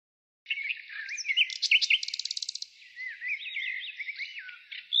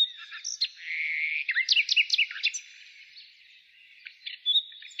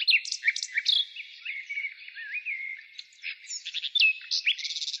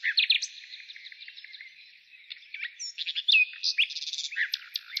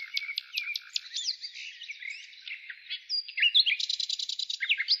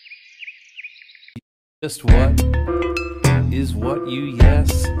Just what is what you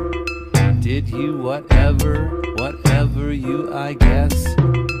yes? Did you whatever you I guess?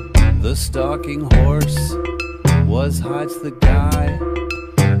 The stalking horse was hides the guy,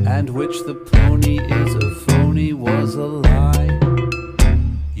 and which the pony is a phony was a lie.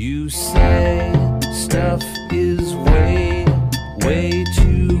 You say stuff is way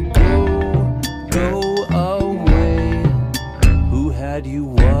to go away. Who had you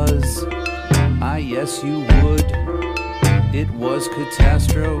was yes you would. It was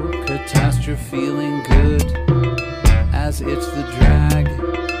catastro feeling good, as it's the drag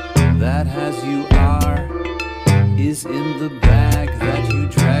that has you are, is in the bag that you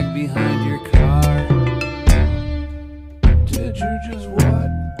drag behind your car. Did you just what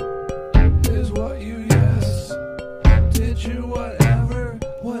is what you yes? Did you whatever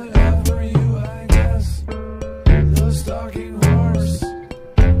you I guess? The stalking horse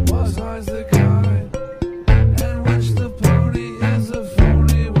was hides the guy, and which the pony is a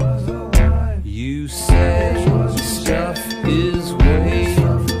phony was a lie. You say stuff is way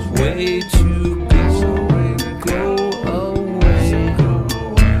to go away.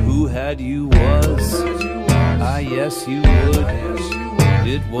 Who had you was yes you would.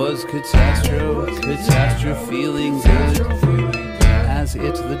 It was catastro feeling good, as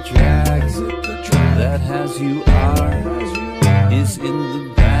it's the drag that has you are, is in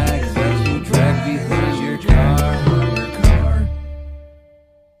the bag that you drag behind